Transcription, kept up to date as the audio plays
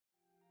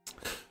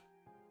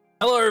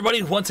Hello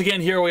everybody, once again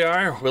here we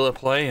are, Will It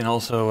Play, and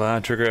also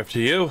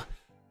Triggerftu.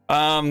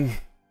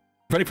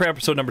 Ready for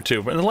episode number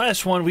 2. But in the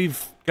last one,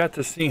 we've got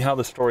to see how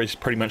the story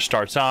pretty much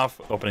starts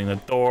off, opening the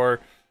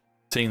door,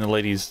 seeing the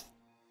ladies,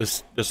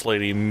 this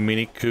lady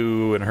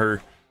Miniku and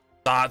her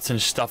thoughts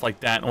and stuff like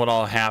that, and what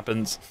all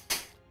happens.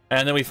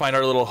 And then we find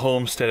our little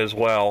homestead as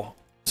well.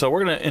 So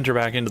we're gonna enter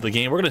back into the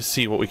game. We're gonna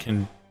see what we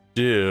can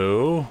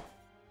do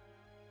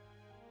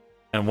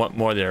and what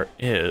more there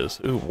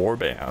is. Ooh,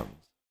 warbands.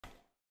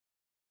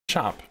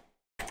 Shop.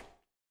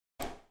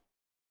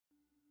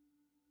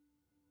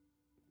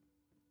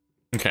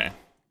 Okay.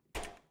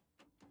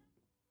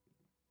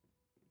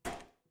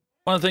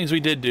 One of the things we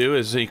did do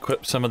is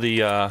equip some of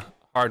the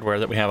hardware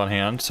that we have on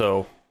hand.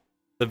 So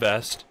the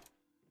vest,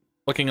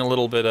 looking a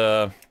little bit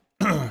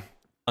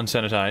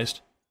unsanitized.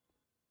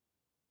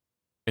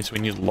 Okay, so we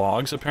need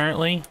logs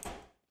apparently.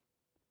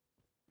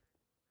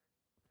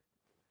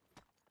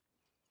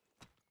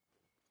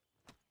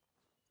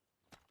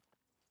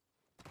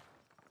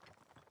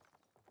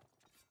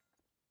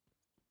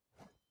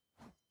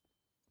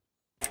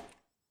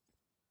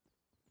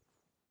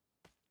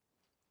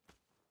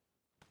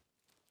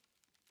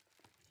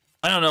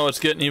 I don't know, it's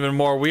getting even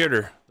more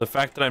weirder. The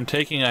fact that I'm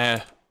taking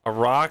a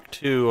rock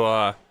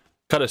to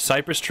cut a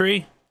cypress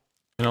tree.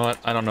 You know what?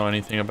 I don't know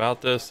anything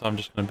about this. So I'm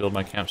just going to build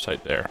my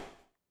campsite there.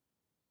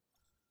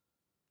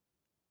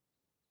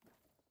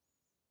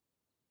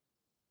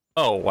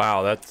 Oh,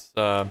 wow. That's,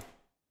 I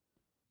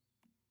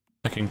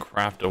can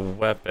craft a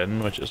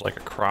weapon, which is like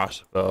a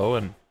crossbow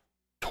and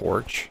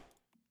torch.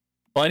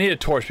 Well, I need a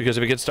torch because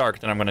if it gets dark,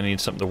 then I'm going to need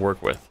something to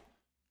work with.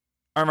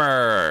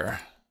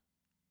 Armor.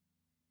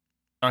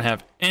 I don't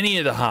have any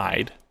of the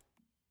hide.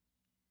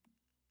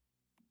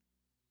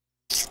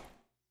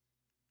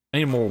 I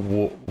need more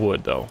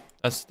wood, though.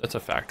 That's a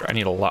factor. I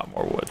need a lot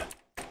more wood.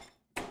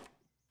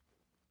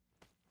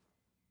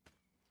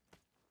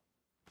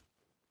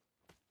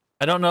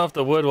 I don't know if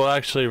the wood will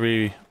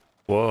actually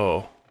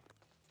Whoa.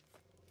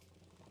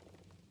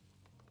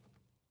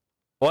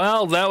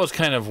 Well, that was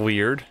kind of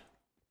weird.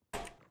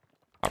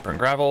 Copper and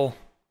gravel.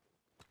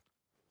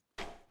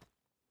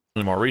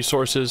 Any more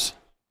resources.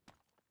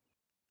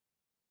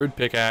 Wood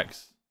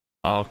pickaxe.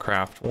 I'll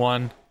craft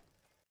one.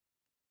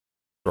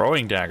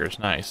 Throwing daggers,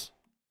 nice.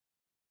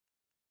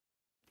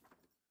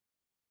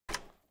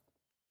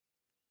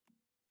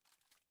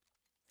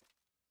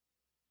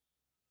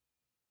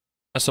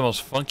 That's the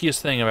most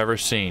funkiest thing I've ever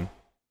seen.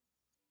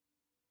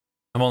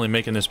 I'm only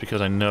making this because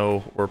I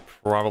know we're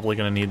probably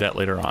going to need that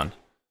later on.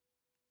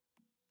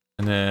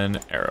 And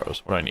then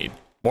arrows. What do I need?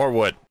 More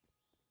wood.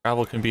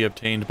 Gravel can be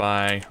obtained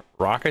by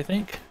rock, I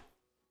think.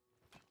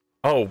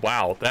 Oh,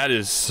 wow. That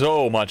is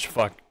so much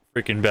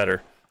freaking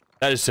better.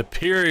 That is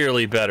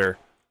superiorly better.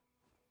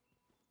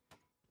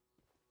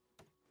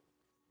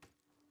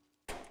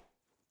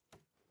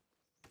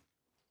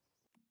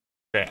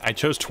 Okay, I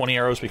chose 20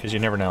 arrows because you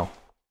never know.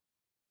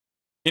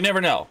 You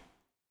never know.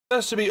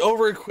 Best to be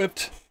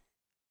over-equipped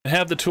and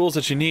have the tools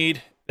that you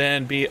need,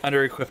 than be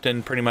under-equipped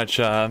and pretty much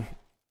out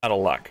of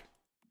luck.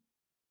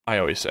 I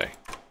always say.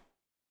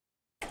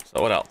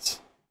 So what else?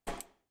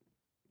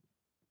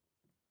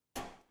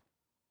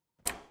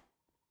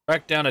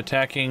 Track down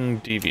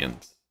attacking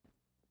deviants.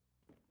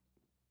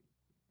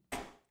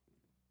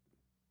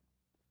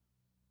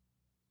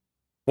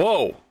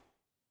 Whoa!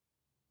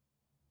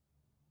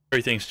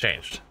 Everything's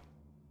changed.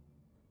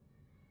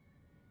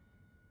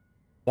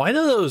 Why do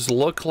those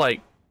look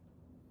like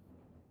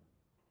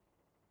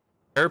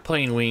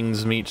airplane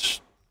wings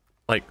meets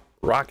like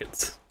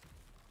rockets?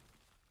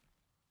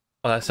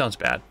 Oh, that sounds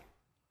bad.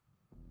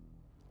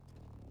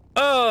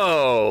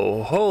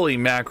 Oh, holy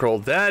mackerel.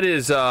 That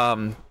is,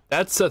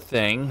 that's a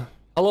thing.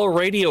 Hello,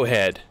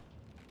 Radiohead.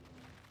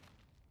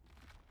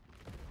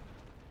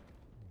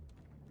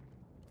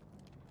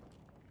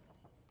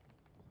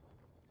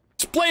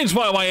 Explains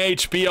why my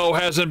HBO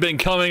hasn't been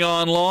coming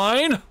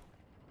online.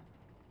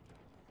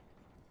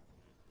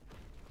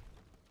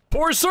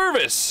 Poor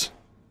service.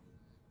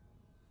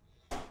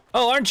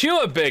 Oh, aren't you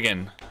a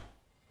biggin?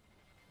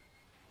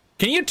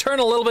 Can you turn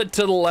a little bit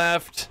to the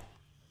left?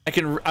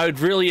 I would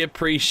really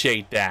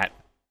appreciate that.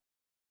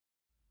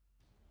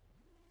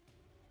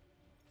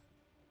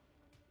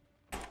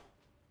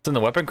 It's in the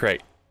weapon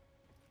crate.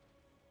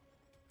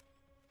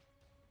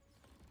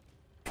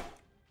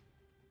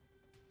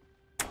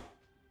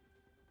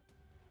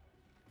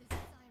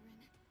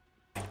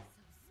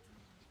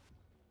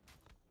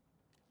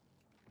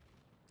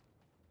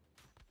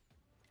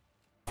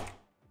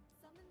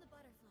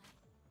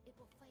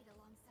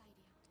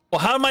 Well,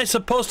 how am I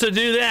supposed to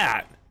do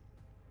that?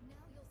 Now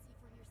you'll see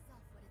for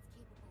yourself what it's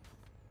capable of.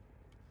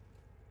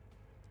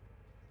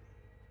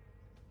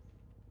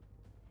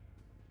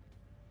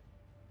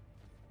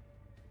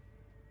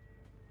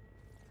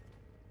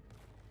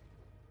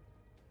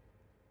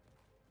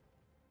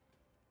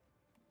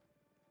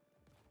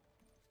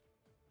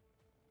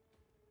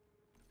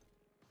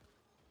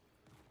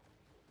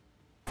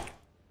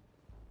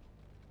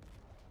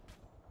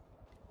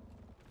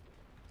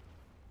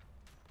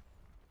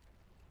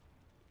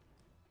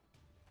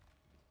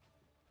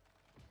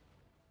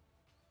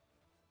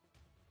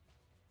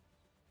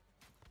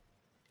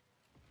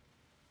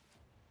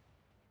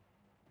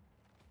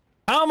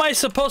 How am I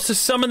supposed to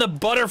summon the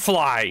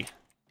butterfly?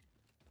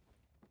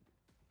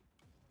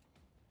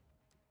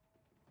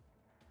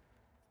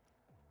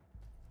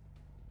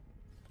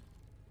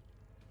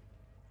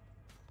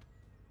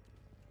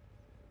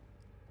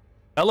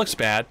 That looks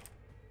bad.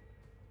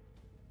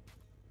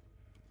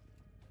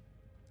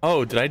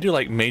 Oh, did I do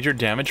like major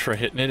damage for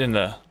hitting it in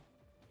the...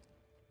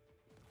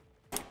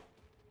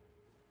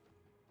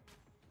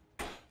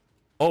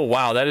 Oh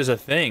wow, that is a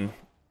thing.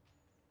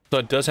 So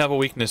it does have a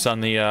weakness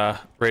on the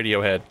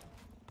radio head.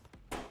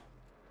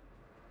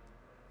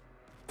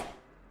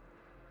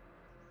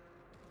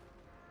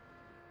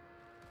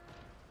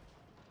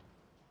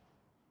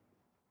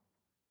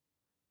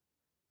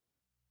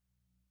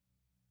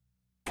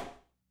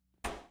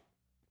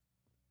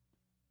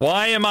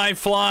 Why am I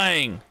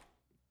flying?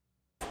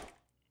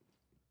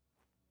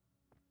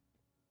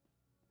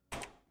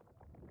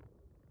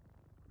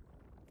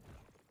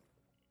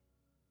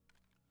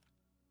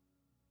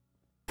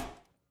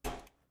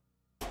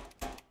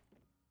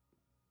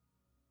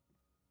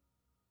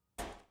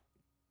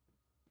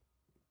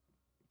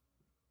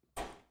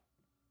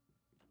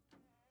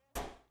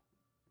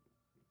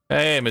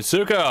 Hey,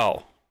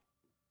 Mitsuko!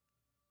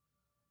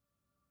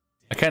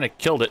 I kind of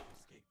killed it.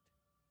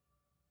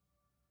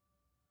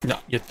 No,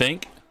 you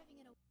think?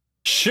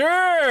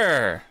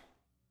 Sure!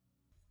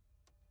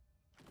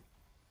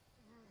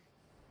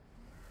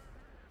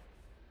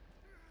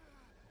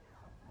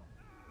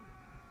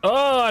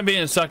 Oh, I'm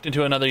being sucked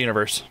into another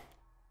universe.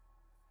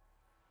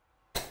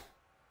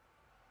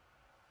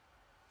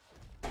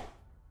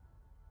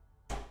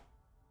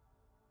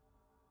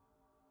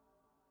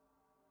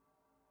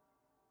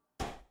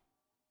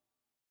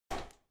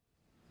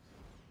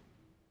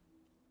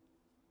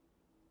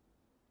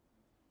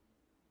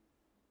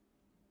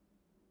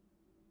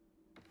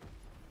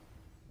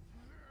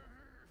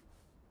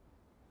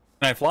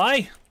 Can I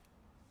fly?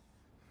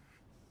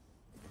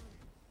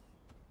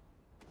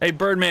 Hey,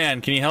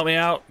 Birdman, can you help me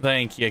out?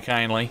 Thank you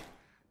kindly. Look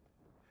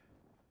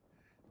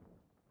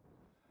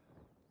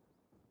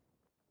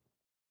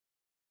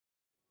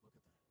at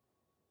that.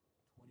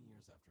 20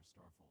 years after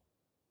Starfall,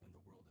 and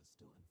the world is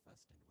still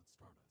infested with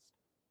stardust.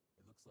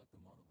 It looks like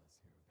the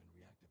monoliths here have been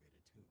reactivated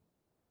too.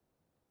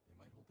 They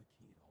might hold the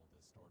key to all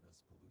this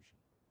stardust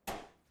pollution.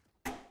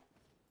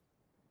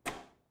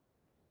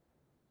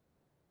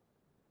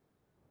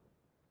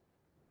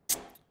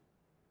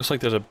 Looks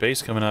like there's a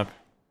base coming up.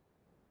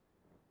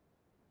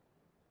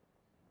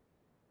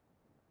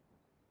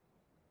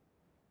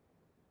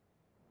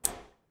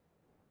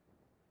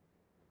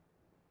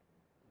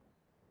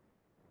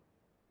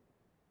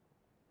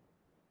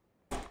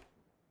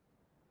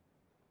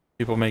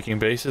 People making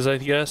bases, I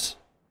guess.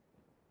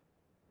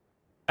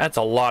 That's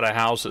a lot of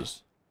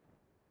houses.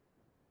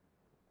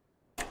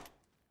 Let's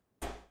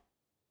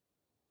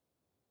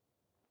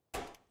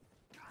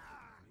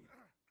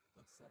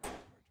set our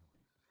territory.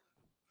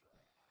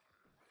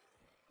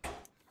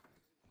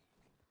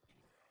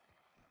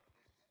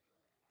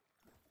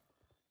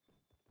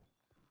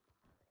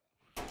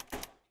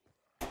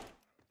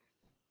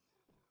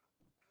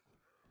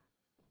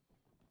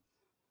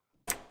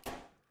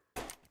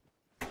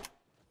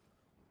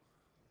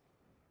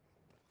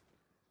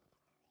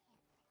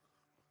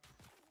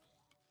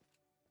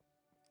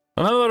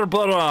 Another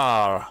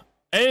brother.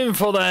 Aim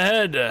for the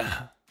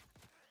head.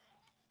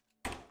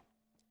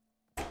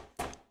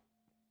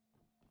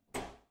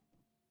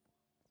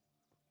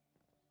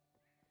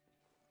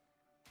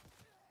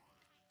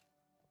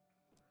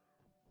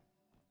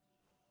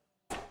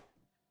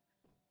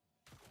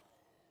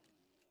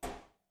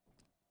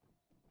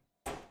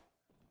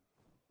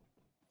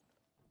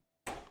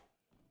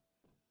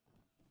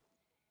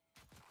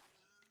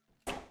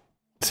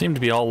 Seem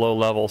to be all low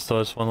level, so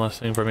it's one less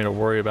thing for me to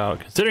worry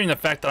about. Considering the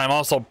fact that I'm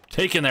also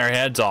taking their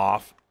heads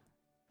off.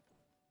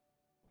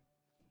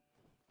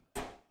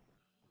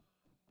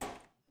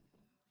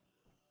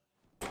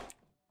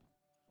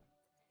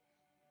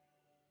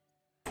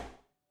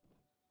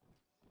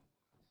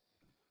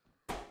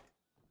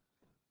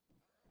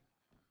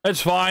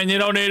 It's fine, you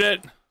don't need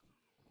it.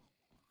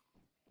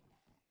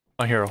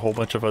 I hear a whole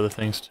bunch of other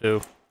things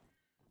too.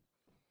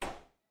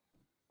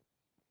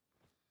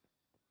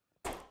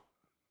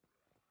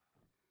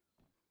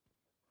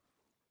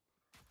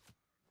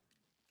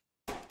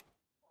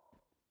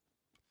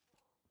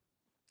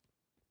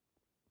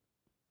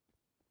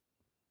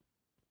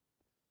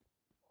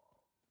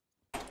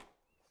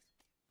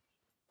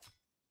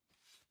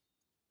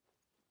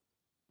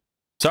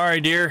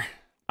 Sorry, dear.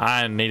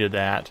 I needed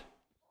that.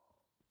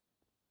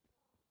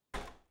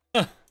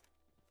 Huh.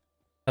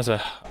 That's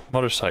a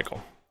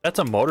motorcycle. That's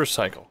a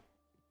motorcycle.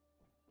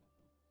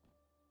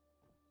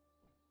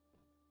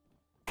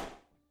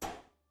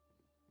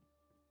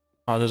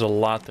 Oh, there's a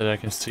lot that I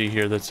can see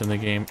here that's in the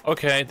game.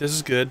 Okay, this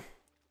is good.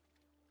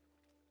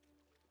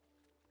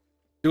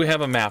 Do we have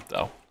a map,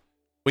 though?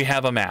 We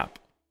have a map.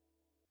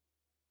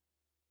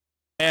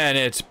 And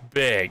it's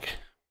big.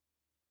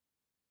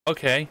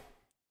 Okay.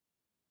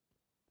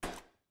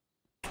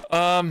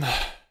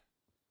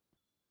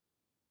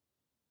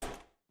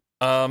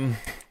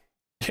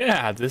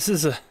 Yeah, this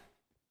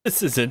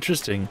is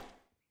interesting.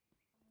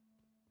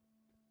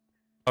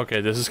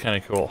 Okay, this is kind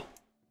of cool.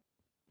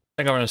 I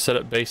think I'm going to set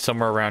up base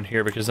somewhere around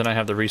here because then I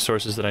have the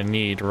resources that I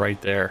need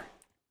right there.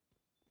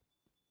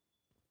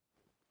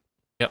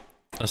 Yep,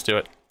 let's do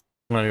it.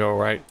 I'm going to go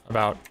right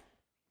about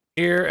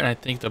here, and I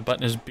think the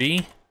button is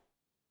B.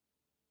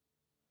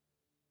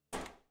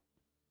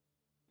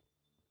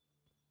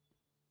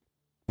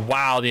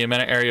 Wow, the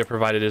amount of area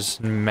provided is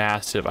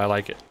massive. I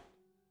like it.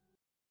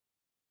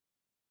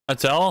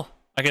 That's all?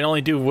 I can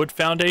only do wood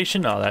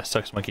foundation? Oh, that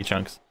sucks, monkey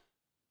chunks.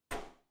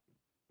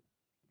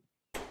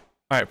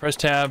 Alright, press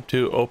tab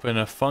to open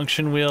a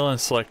function wheel and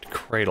select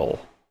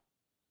cradle.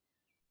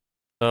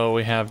 So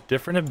we have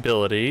different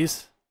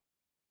abilities.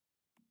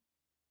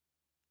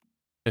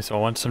 Okay, so I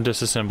want some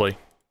disassembly.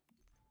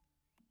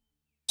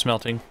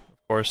 Smelting,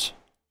 of course.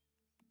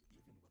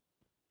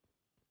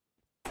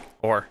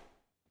 Ore.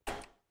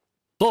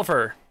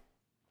 Sulfur!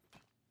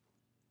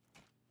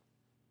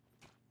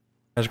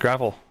 There's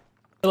gravel.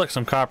 Hey, look,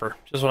 some copper.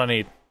 Just what I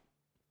need.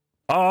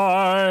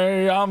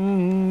 I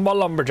am a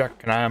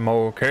lumberjack and I'm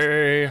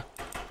okay.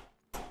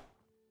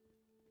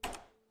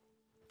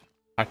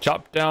 I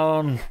chop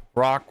down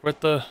rock with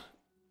the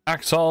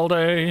axe all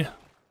day.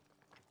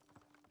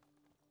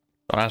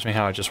 Don't ask me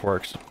how it just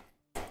works.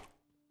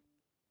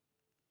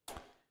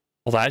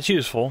 Well, that's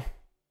useful.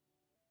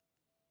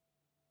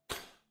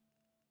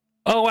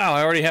 Oh wow,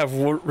 I already have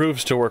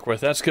roofs to work with.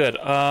 That's good.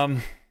 I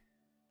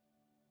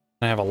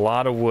have a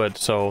lot of wood,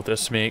 so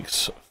this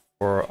makes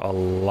for a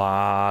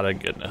lot of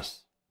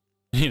goodness.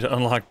 I need to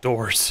unlock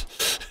doors.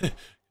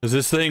 Because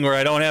this thing where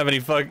I don't have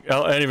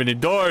any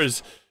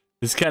doors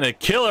is kind of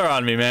killer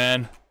on me,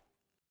 man.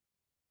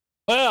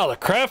 Well, the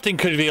crafting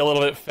could be a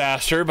little bit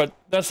faster, but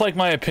that's like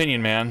my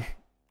opinion, man.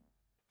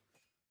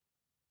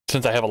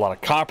 Since I have a lot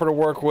of copper to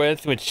work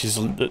with, which is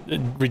a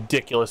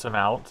ridiculous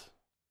amount.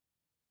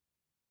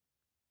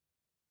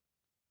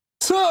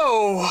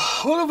 So,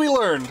 what have we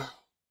learned?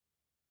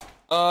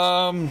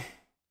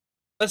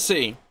 Let's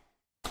see.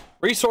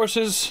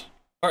 Resources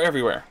are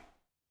everywhere.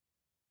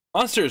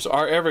 Monsters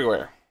are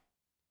everywhere.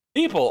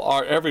 People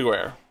are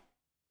everywhere.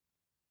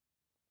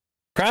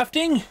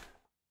 Crafting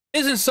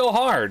isn't so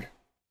hard.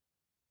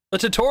 The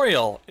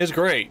tutorial is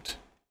great.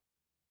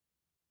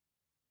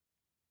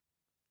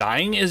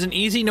 Dying isn't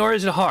easy, nor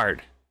is it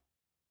hard.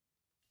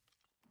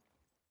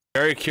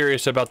 Very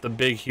curious about the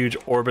big, huge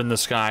orb in the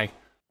sky.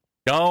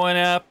 Going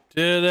up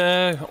to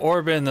the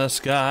orb in the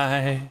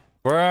sky,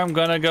 where I'm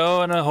gonna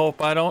go and I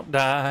hope I don't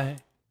die.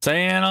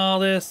 Saying all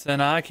this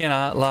and I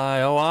cannot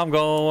lie. Oh, I'm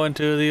going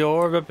to the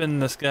orb up in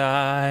the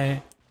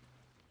sky.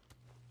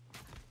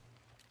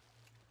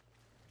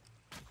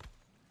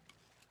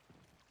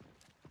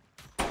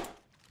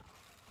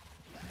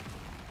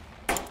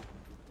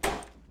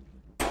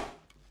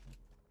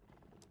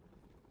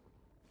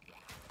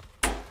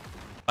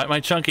 Bite my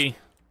chunky.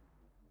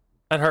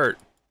 That hurt.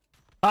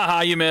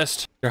 Haha, you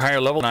missed. You're higher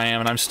level than I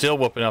am, and I'm still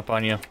whooping up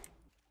on you.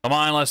 Come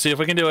on, let's see if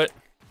we can do it.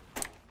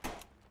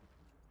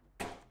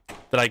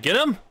 Did I get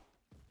him?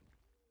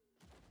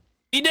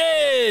 He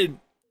did!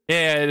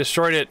 Yeah, I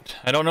destroyed it.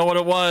 I don't know what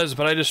it was,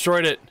 but I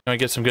destroyed it. Can I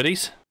get some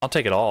goodies? I'll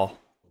take it all.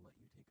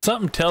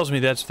 Something tells me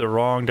that's the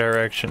wrong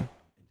direction.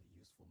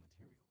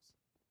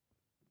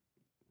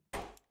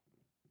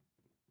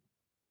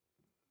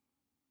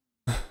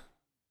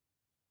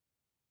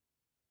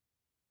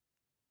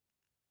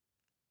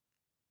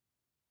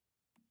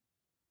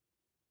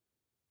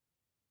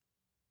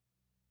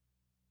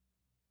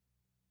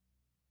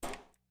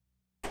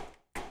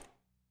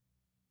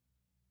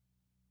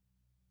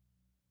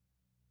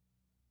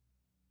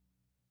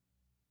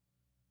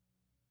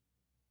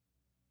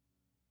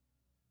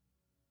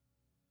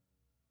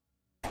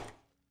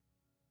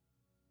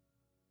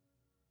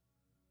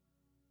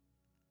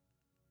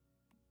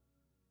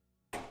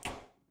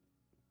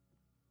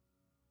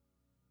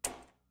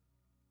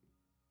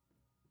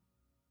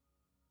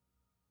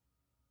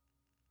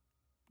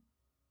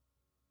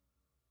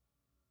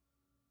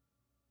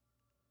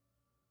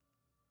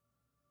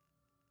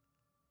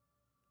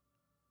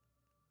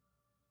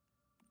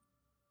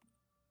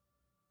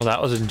 Well, that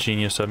was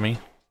ingenious of me.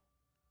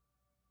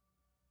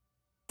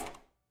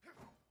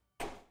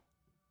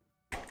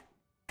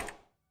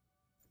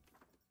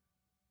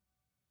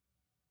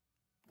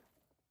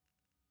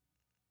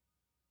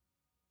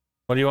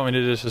 What do you want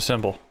me to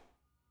disassemble?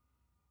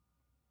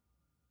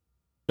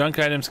 Junk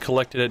items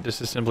collected at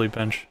disassembly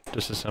bench.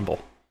 Disassemble.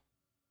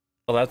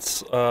 Well,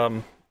 that's,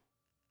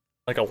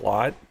 like a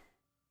lot.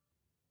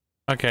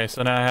 Okay,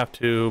 so now I have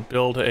to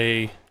build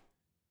a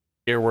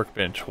gear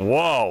workbench.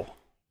 Whoa!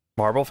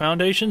 Marble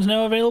foundations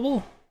now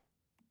available?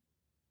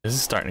 This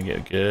is starting to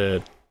get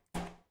good.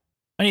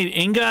 I need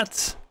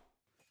ingots.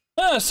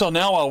 So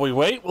now while we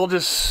wait, we'll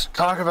just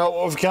talk about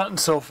what we've gotten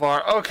so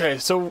far. Okay,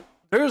 so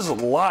there's a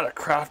lot of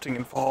crafting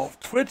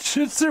involved, which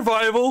it's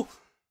survival.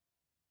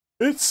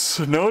 It's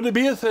known to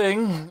be a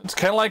thing. It's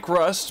kind of like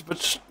Rust,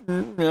 but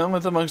you know,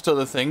 with amongst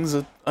other things,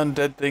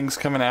 undead things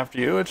coming after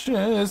you. It's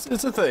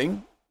a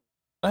thing.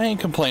 I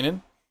ain't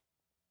complaining.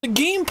 The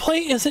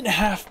gameplay isn't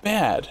half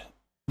bad,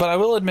 but I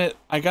will admit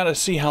I gotta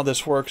see how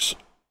this works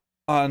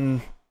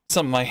on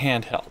some of my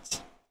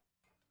handhelds.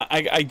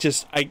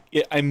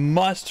 I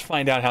must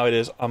find out how it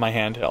is on my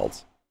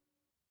handhelds.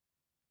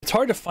 It's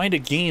hard to find a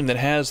game that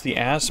has the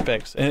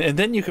aspects, and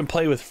then you can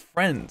play with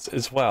friends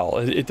as well.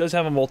 It does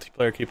have a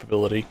multiplayer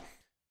capability,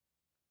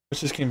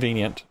 which is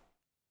convenient.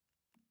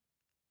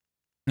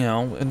 You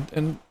know,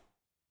 and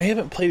I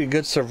haven't played a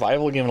good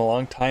survival game in a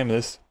long time.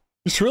 This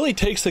really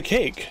takes the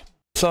cake.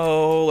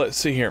 So let's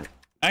see here.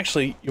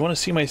 Actually, you want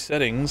to see my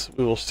settings?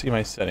 We will see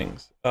my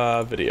settings.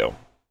 Video.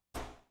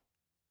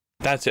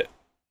 That's it.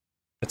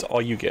 That's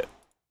all you get.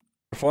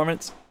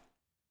 Performance.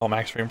 Oh,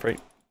 max frame rate.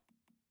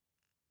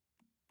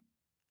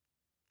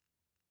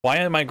 Why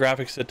are my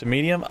graphics set to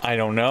medium? I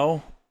don't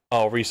know.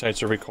 Oh,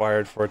 resites are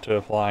required for it to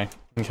apply.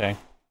 Okay.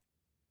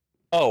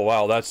 Oh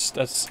wow, that's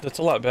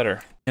a lot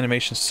better.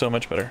 Animation's so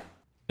much better.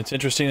 It's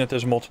interesting that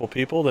there's multiple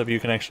people that you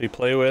can actually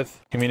play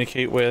with,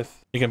 communicate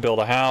with. You can build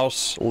a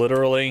house,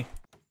 literally.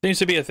 Seems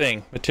to be a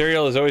thing.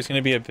 Material is always going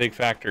to be a big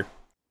factor.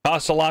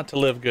 Costs a lot to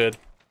live good.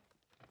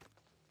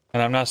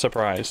 And I'm not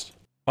surprised.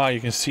 Wow,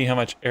 you can see how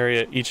much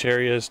area each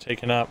area is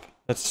taken up.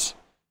 That's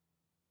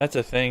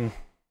a thing.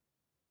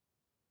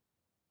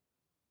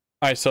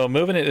 Alright, so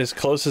moving it as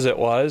close as it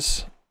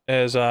was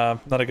is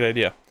not a good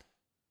idea.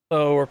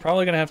 So we're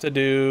probably going to have to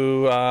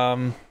do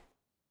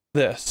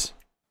this.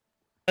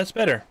 That's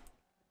better.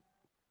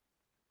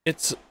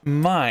 It's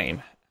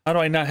mine. How do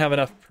I not have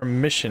enough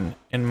permission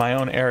in my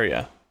own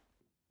area?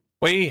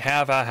 We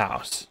have a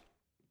house.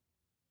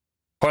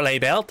 Poorly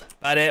built,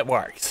 but it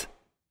works.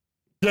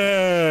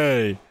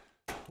 Yay!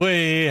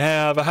 We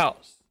have a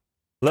house.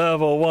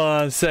 Level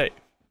 1 safe.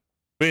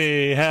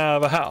 We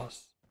have a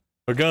house.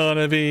 We're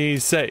gonna be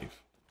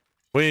safe.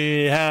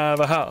 We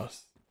have a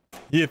house.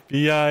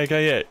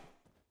 Yippee-yi-ki-yay.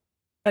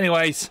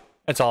 Anyways,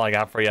 that's all I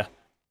got for you.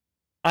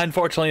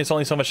 Unfortunately, it's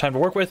only so much time to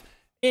work with.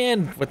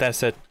 And with that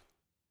said,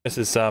 this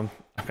is, I'm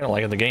kind of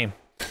liking the game.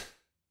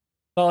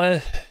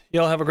 Well,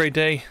 y'all have a great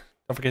day.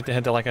 Don't forget to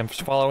hit the like and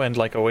follow, and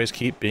like always,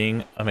 keep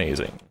being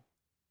amazing.